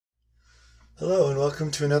Hello and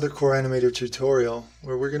welcome to another Core Animator tutorial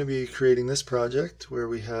where we're going to be creating this project where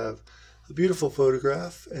we have a beautiful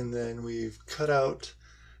photograph and then we've cut out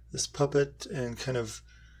this puppet and kind of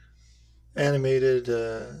animated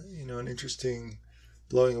an interesting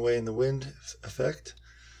blowing away in the wind effect.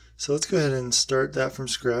 So let's go ahead and start that from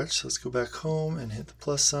scratch. So let's go back home and hit the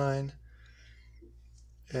plus sign.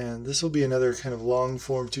 And this will be another kind of long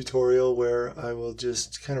form tutorial where I will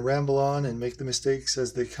just kind of ramble on and make the mistakes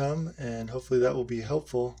as they come, and hopefully that will be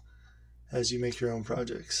helpful as you make your own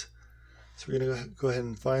projects. So we're going to go ahead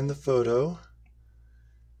and find the photo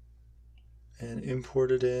and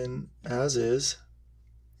import it in as is.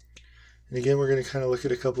 And again, we're going to kind of look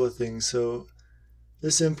at a couple of things. So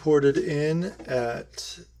this imported in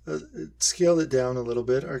at, scaled it down a little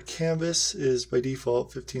bit. Our canvas is by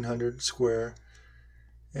default 1500 square.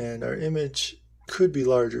 And our image could be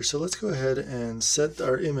larger. So let's go ahead and set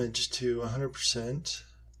our image to 100%.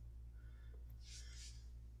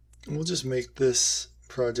 And we'll just make this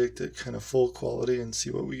project at kind of full quality and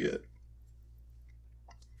see what we get.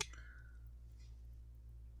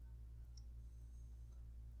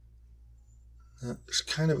 Now, there's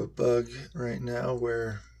kind of a bug right now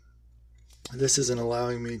where this isn't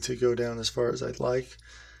allowing me to go down as far as I'd like.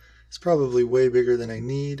 It's probably way bigger than I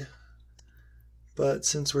need. But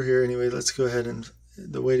since we're here anyway, let's go ahead and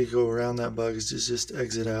the way to go around that bug is to just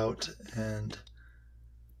exit out, and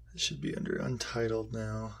it should be under Untitled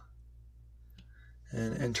now,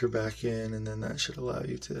 and enter back in, and then that should allow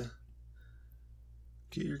you to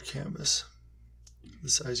get your canvas the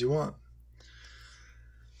size you want.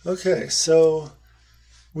 Okay, so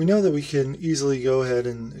we know that we can easily go ahead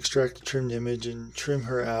and extract a trimmed image and trim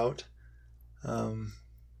her out.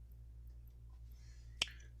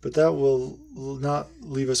 But that will not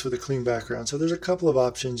leave us with a clean background. So there's a couple of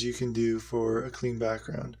options you can do for a clean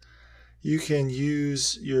background. You can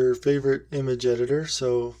use your favorite image editor.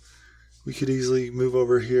 So we could easily move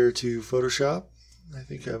over here to Photoshop. I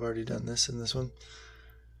think I've already done this in this one.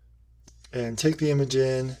 And take the image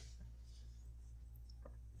into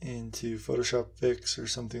Photoshop Fix or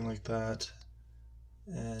something like that.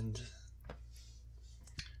 And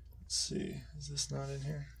let's see, is this not in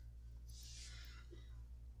here?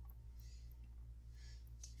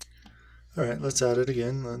 Alright, let's add it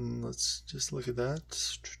again, and let's just look at that.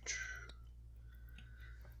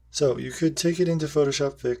 So you could take it into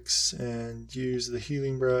Photoshop Fix and use the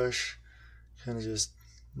healing brush, kind of just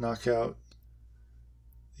knock out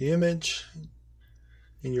the image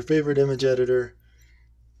in your favorite image editor,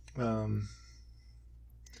 and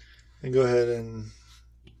go ahead and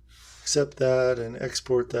accept that and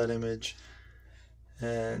export that image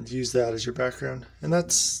and use that as your background. And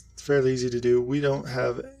that's fairly easy to do. We don't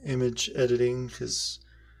have image editing because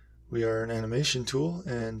we are an animation tool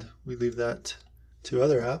and we leave that to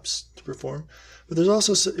other apps to perform. But there's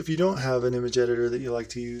also, if you don't have an image editor that you like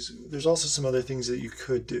to use, there's also some other things that you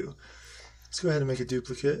could do. Let's go ahead and make a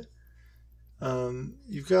duplicate.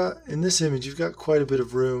 You've got, in this image, you've got quite a bit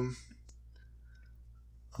of room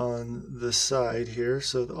on the side here.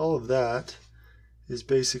 So all of that is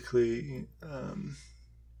basically a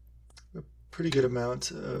pretty good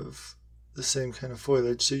amount of the same kind of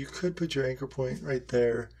foliage. So you could put your anchor point right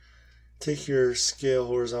there, take your scale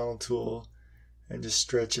horizontal tool and just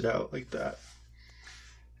stretch it out like that.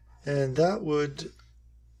 And that would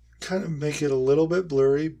kind of make it a little bit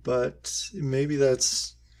blurry, but maybe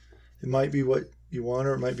it might be what you want,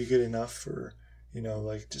 or it might be good enough for,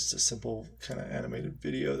 like just a simple kind of animated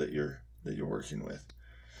video that you're working with.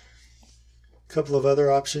 A couple of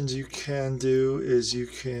other options you can do is you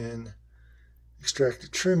can extract a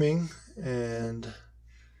trimming and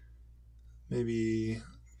maybe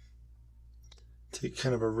take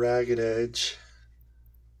kind of a ragged edge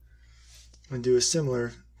and do a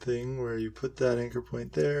similar thing where you put that anchor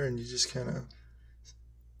point there and you just kind of,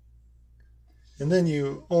 and then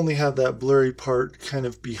you only have that blurry part kind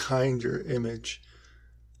of behind your image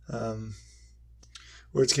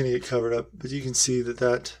where it's going to get covered up. But you can see that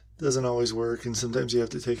that doesn't always work, and sometimes you have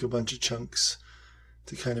to take a bunch of chunks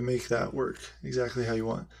to kind of make that work exactly how you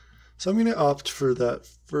want. So I'm going to opt for that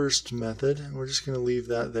first method, and we're just going to leave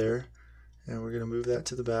that there, and we're going to move that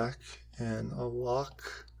to the back, and I'll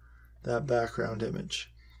lock that background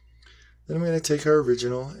image. Then I'm going to take our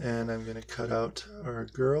original and I'm going to cut out our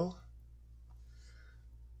girl,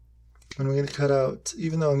 and I'm going to cut out,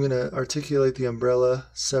 even though I'm going to articulate the umbrella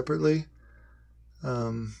separately,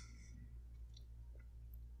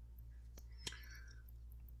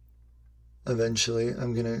 eventually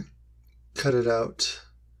I'm going to cut it out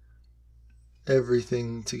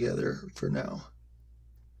everything together for now.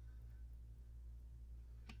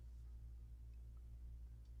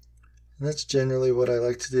 And that's generally what I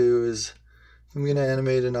like to do is if I'm going to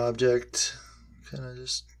animate an object,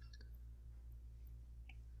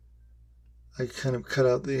 I kind of cut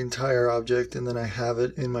out the entire object and then I have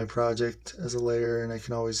it in my project as a layer, and I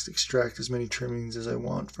can always extract as many trimmings as I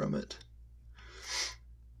want from it.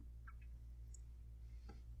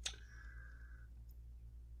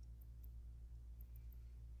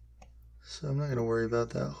 So I'm not going to worry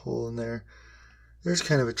about that hole in there. There's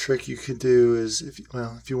kind of a trick you could do is, if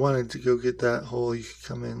you wanted to go get that hole, you could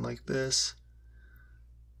come in like this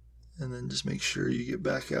and then just make sure you get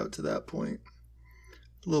back out to that point.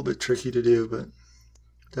 A little bit tricky to do, but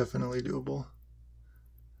definitely doable.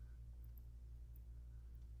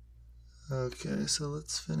 Okay, so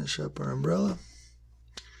let's finish up our umbrella.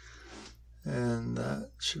 And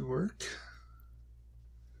that should work.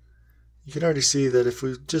 You can already see that if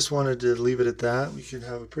we just wanted to leave it at that, we could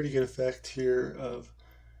have a pretty good effect here of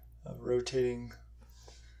rotating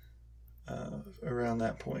around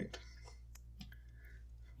that point.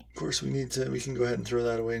 Of course, we can go ahead and throw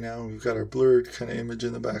that away now. We've got our blurred kind of image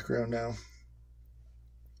in the background now,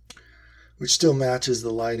 which still matches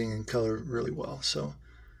the lighting and color really well. So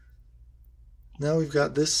now we've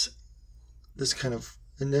got this kind of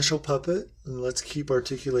initial puppet, and let's keep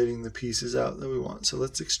articulating the pieces out that we want. So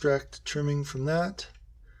let's extract trimming from that,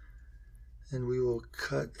 and we will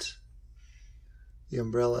cut the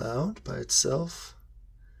umbrella out by itself.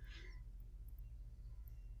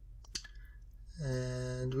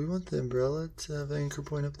 And we want the umbrella to have an anchor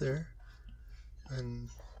point up there. And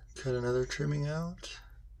cut another trimming out.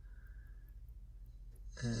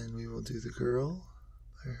 And we will do the girl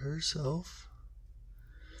by herself.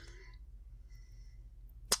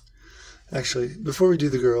 Actually, before we do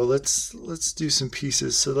the girl, let's do some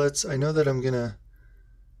pieces. So I know that I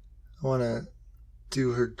want to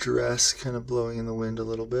do her dress kind of blowing in the wind a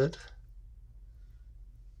little bit.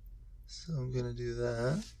 So I'm going to do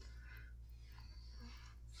that.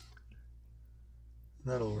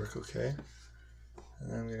 That'll work okay.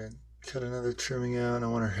 And I'm going to cut another trimming out, and I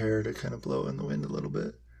want her hair to kind of blow in the wind a little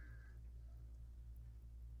bit.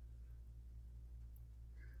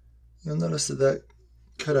 You'll notice that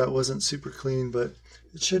cutout wasn't super clean, but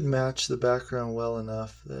it should match the background well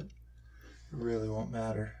enough that it really won't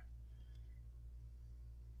matter.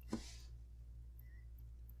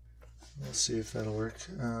 We'll see if that'll work.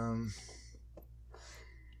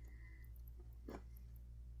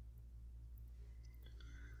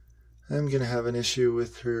 I'm going to have an issue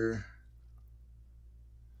with her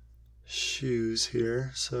shoes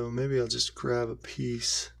here, so maybe I'll just grab a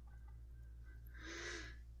piece,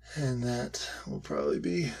 and that will probably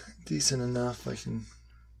be decent enough. I can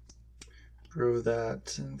grow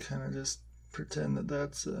that and kind of just pretend that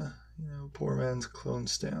that's a poor man's clone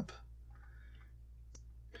stamp.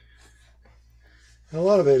 And a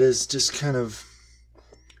lot of it is just kind of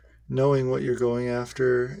knowing what you're going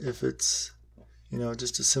after. If it's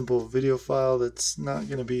just a simple video file that's not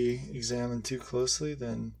going to be examined too closely,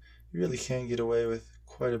 then you really can get away with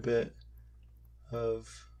quite a bit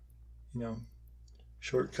of,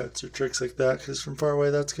 shortcuts or tricks like that, because from far away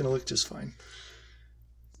that's going to look just fine.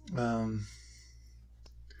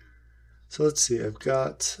 So let's see, I've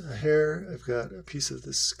got a hair, I've got a piece of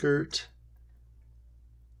the skirt.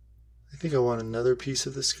 I think I want another piece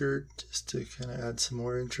of the skirt just to kind of add some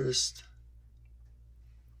more interest.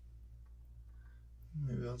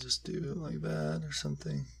 Maybe I'll just do it like that or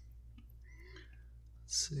something.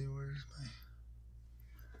 Let's see, where's my...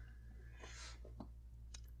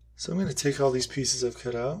 So I'm going to take all these pieces I've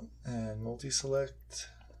cut out and multi-select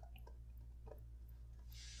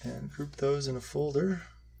and group those in a folder.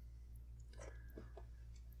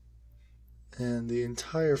 And the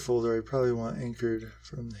entire folder I probably want anchored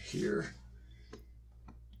from here.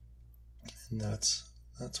 And that's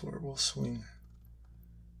where we'll swing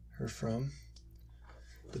her from.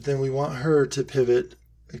 But then we want her to pivot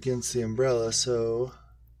against the umbrella, so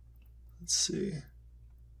let's see.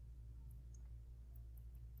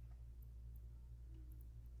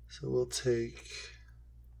 So we'll take,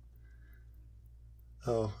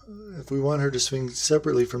 if we want her to swing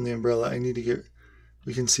separately from the umbrella,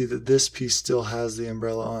 we can see that this piece still has the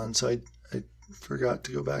umbrella on, so I forgot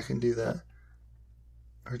to go back and do that.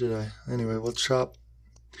 Or did I? Anyway, we'll chop,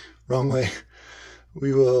 wrong way.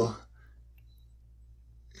 We will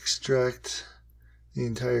extract the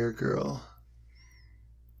entire girl.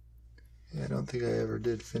 Yeah, I don't think I ever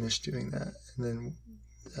did finish doing that. And then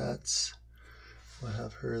we'll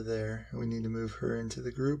have her there. We need to move her into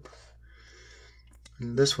the group.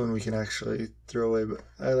 And this one we can actually throw away, but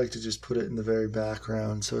I like to just put it in the very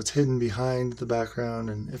background so it's hidden behind the background,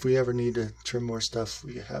 and if we ever need to trim more stuff,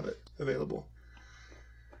 we have it available.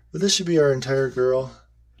 But this should be our entire girl,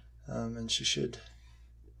 and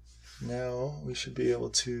now we should be able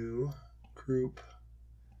to group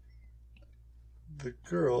the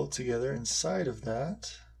girl together inside of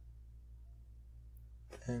that,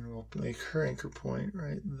 and we'll make her anchor point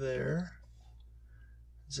right there,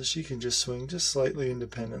 so she can just swing just slightly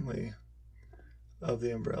independently of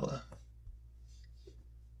the umbrella.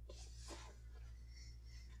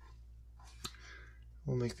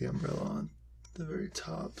 We'll make the umbrella on the very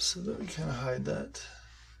top so that we kind of hide that.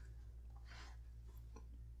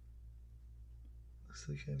 Looks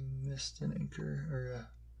like I missed an anchor or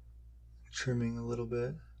trimming a little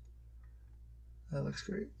bit. That looks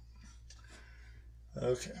great.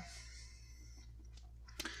 Okay.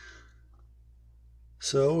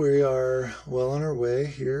 So we are well on our way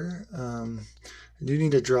here. I do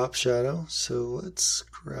need a drop shadow, so let's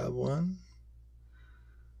grab one.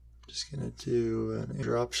 I'm just going to do a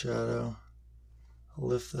drop shadow. I'll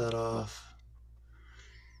lift that off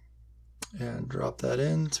and drop that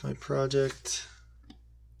into my project.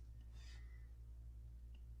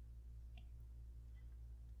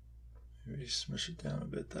 Maybe smush it down a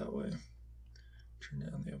bit that way. Turn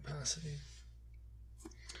down the opacity.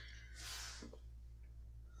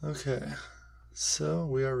 Okay, so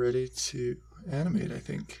we are ready to animate, I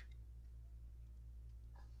think.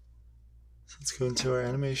 So let's go into our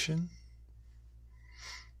animation.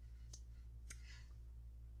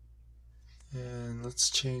 And let's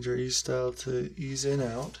change our ease style to ease in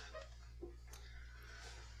out.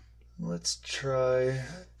 Let's try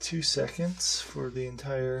 2 seconds for the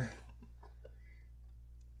entire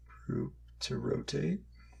group to rotate.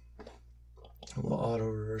 We'll auto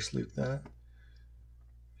reverse loop that.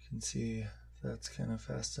 You can see if that's kind of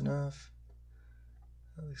fast enough.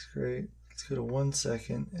 That looks great. Let's go to 1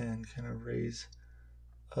 second and kind of raise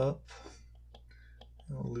up.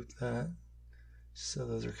 And we'll loop that. So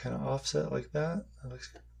those are kind of offset like that. That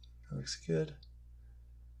looks good.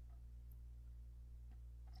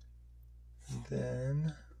 And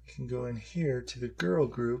then we can go in here to the girl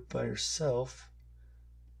group by herself.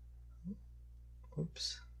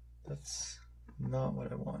 Oops, that's not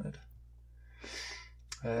what I wanted.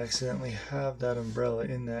 I accidentally have that umbrella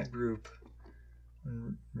in that group.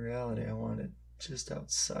 In reality, I want it just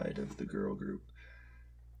outside of the girl group.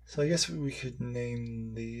 So I guess we could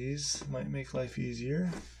name these. Might make life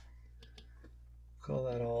easier. Call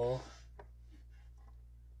that all.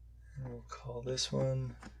 And we'll call this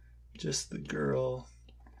one just the girl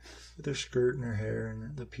with her skirt and her hair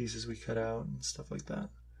and the pieces we cut out and stuff like that.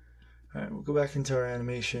 Alright, we'll go back into our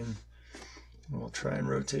animation and we'll try and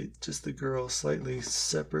rotate just the girl slightly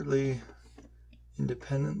separately,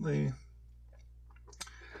 independently.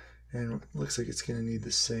 And it looks like it's going to need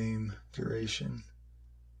the same duration.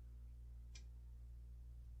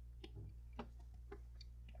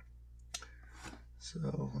 So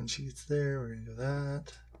when she gets there, we're going to go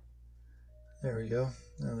that. There we go.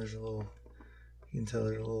 Now there's a little, you can tell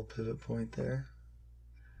there's a little pivot point there.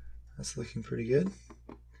 That's looking pretty good.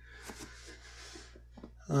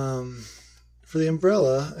 For the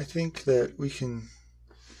umbrella, I think that we can,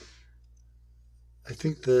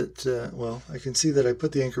 well, I can see that I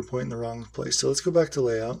put the anchor point in the wrong place. So let's go back to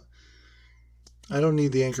layout. I don't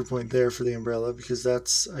need the anchor point there for the umbrella because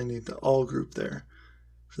I need the all group there.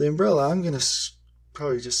 For the umbrella, I'm going to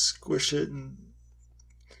probably just squish it and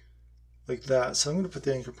like that. So I'm going to put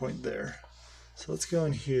the anchor point there. So let's go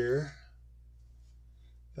in here,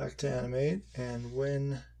 back to animate, and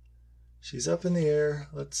when she's up in the air,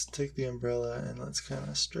 let's take the umbrella and let's kind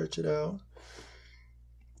of stretch it out.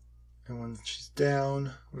 And when she's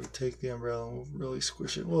down, we'll take the umbrella and we'll really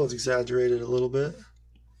squish it. We'll exaggerate it a little bit.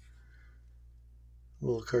 A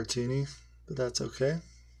little cartoony, but that's okay.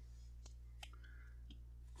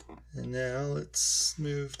 And now let's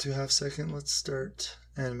move to half second. Let's start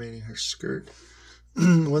animating her skirt.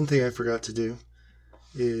 One thing I forgot to do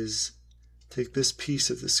is take this piece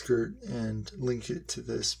of the skirt and link it to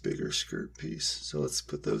this bigger skirt piece. So let's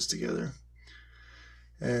put those together.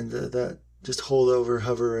 And that just hold over,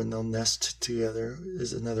 hover, and they'll nest together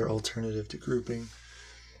is another alternative to grouping.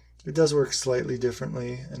 It does work slightly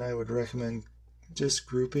differently, and I would recommend just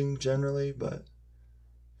grouping generally, but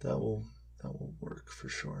that will work for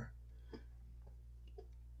sure.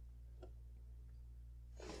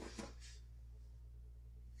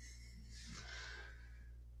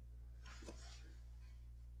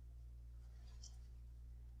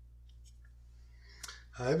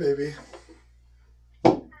 Hi, baby.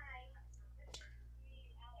 Hi. Alex,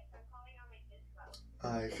 I'm calling on my disco.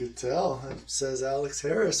 I could tell. It says Alex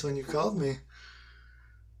Harris when you called me.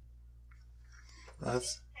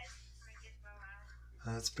 That's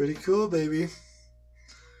pretty cool, baby.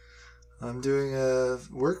 I'm doing a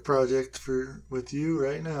work project with you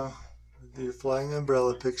right now. With your flying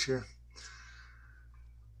umbrella picture.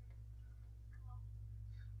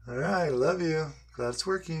 Alright, love you. Glad it's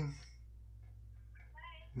working.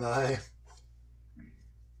 Bye.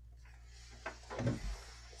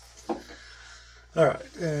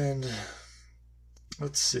 Alright, and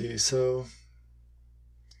let's see. So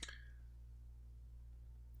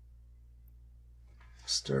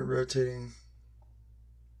start rotating.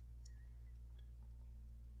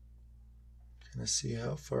 Kind of see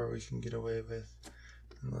how far we can get away with.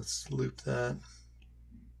 And let's loop that.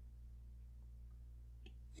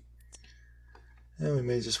 And we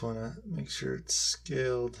may just want to make sure it's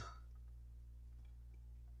scaled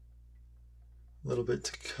a little bit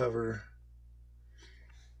to cover.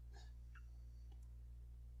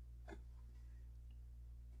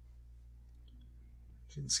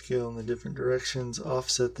 You can scale in the different directions,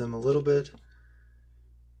 offset them a little bit.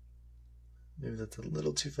 Maybe that's a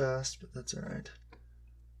little too fast, but that's all right.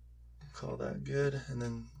 We'll call that good. And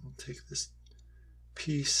then we'll take this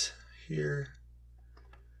piece here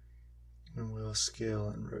and we'll scale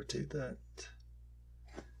and rotate that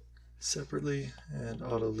separately and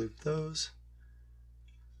auto loop those.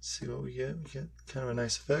 See what we get. We get kind of a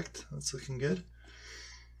nice effect. That's looking good.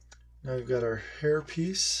 Now we've got our hair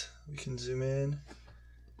piece. We can zoom in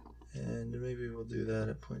and maybe we'll do that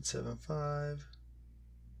at 0.75.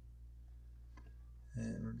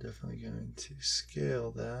 And we're definitely going to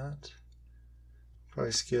scale that.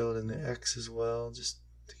 Probably scale it in the X as well, just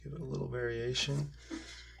to give it a little variation.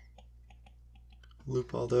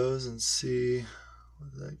 Loop all those and see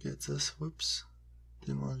what that gets us. Whoops,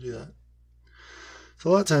 didn't want to do that. So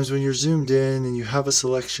a lot of times when you're zoomed in and you have a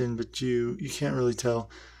selection but you can't really tell,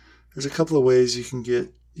 there's a couple of ways you can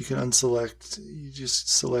unselect. You just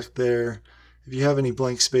select there. If you have any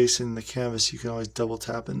blank space in the canvas, you can always double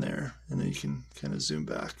tap in there and then you can kind of zoom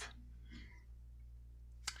back.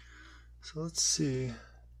 So let's see.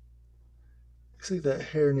 Looks like that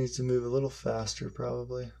hair needs to move a little faster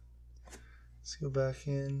probably. Let's go back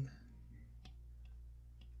in.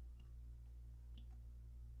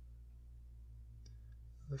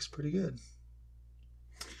 Looks pretty good.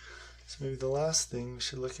 So maybe the last thing we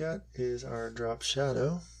should look at is our drop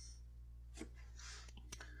shadow.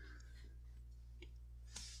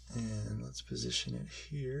 And let's position it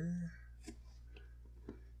here.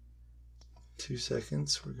 2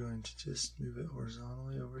 seconds. We're going to just move it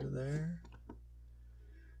horizontally over to there.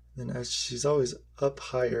 Then as she's always up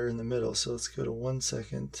higher in the middle, so let's go to 1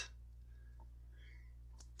 second.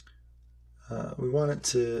 We want it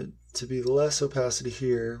to be less opacity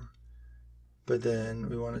here, but then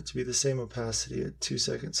we want it to be the same opacity at 2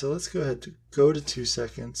 seconds. So let's go ahead to go to 2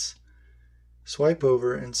 seconds, swipe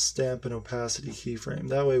over and stamp an opacity keyframe.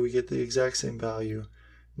 That way we get the exact same value.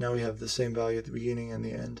 Now we have the same value at the beginning and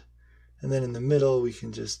the end. And then in the middle we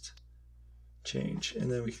can just change,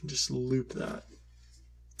 and then we can just loop that.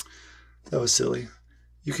 That was silly.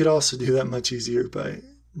 You could also do that much easier by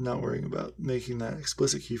not worrying about making that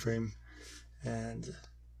explicit keyframe and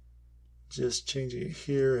just changing it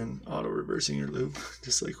here and auto reversing your loop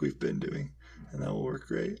just like we've been doing, and that will work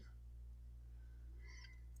great.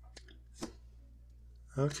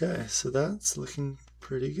 Okay, so that's looking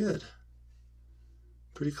pretty good.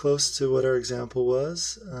 Pretty close to what our example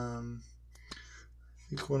was. I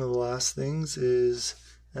think one of the last things is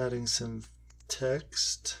adding some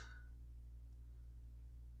text.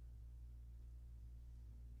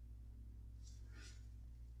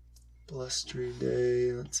 Blustery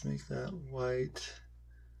day, let's make that white.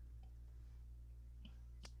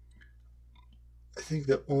 I think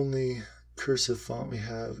the only cursive font we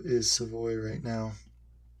have is Savoy right now.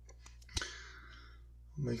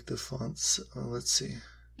 We'll make the fonts, let's see.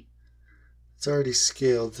 It's already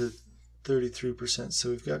scaled to 33%, so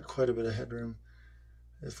we've got quite a bit of headroom.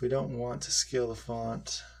 If we don't want to scale the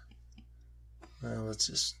font, well, let's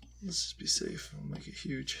just be safe. We'll make it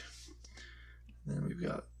huge. And then we've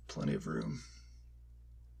got plenty of room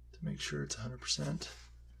to make sure it's 100%.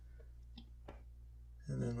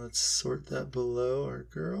 And then let's sort that below our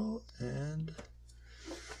girl, and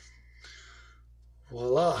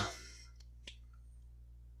voila.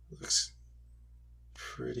 Looks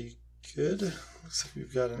pretty good. Looks like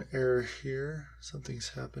we've got an error here. Something's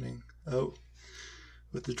happening. Oh,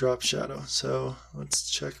 with the drop shadow. So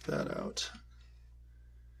let's check that out.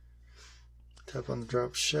 Tap on the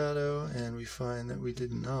drop shadow and we find that we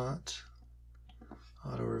did not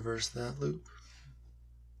auto reverse that loop.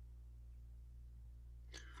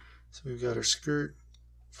 So we've got our skirt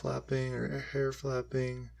flapping or hair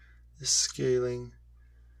flapping, this scaling,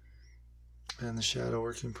 and the shadow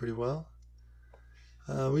working pretty well.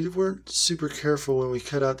 We weren't super careful when we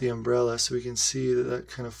cut out the umbrella, so we can see that that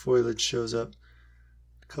kind of foliage shows up.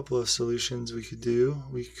 A couple of solutions we could do.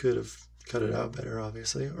 We could have cut it out better,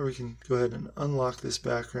 obviously, or we can go ahead and unlock this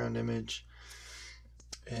background image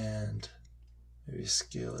and maybe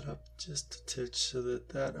scale it up just a titch so that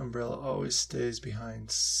that umbrella always stays behind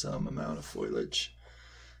some amount of foliage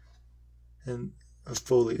and of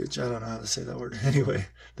foliage. I don't know how to say that word. Anyway,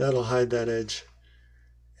 that'll hide that edge,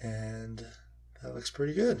 and that looks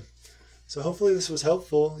pretty good. So hopefully this was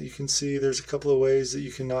helpful. You can see there's a couple of ways that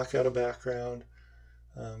you can knock out a background,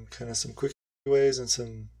 kind of some quick ways and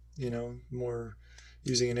some, more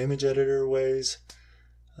using an image editor ways.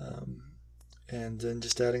 And then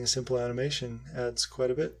just adding a simple animation adds quite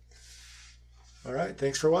a bit. All right,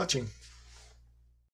 thanks for watching.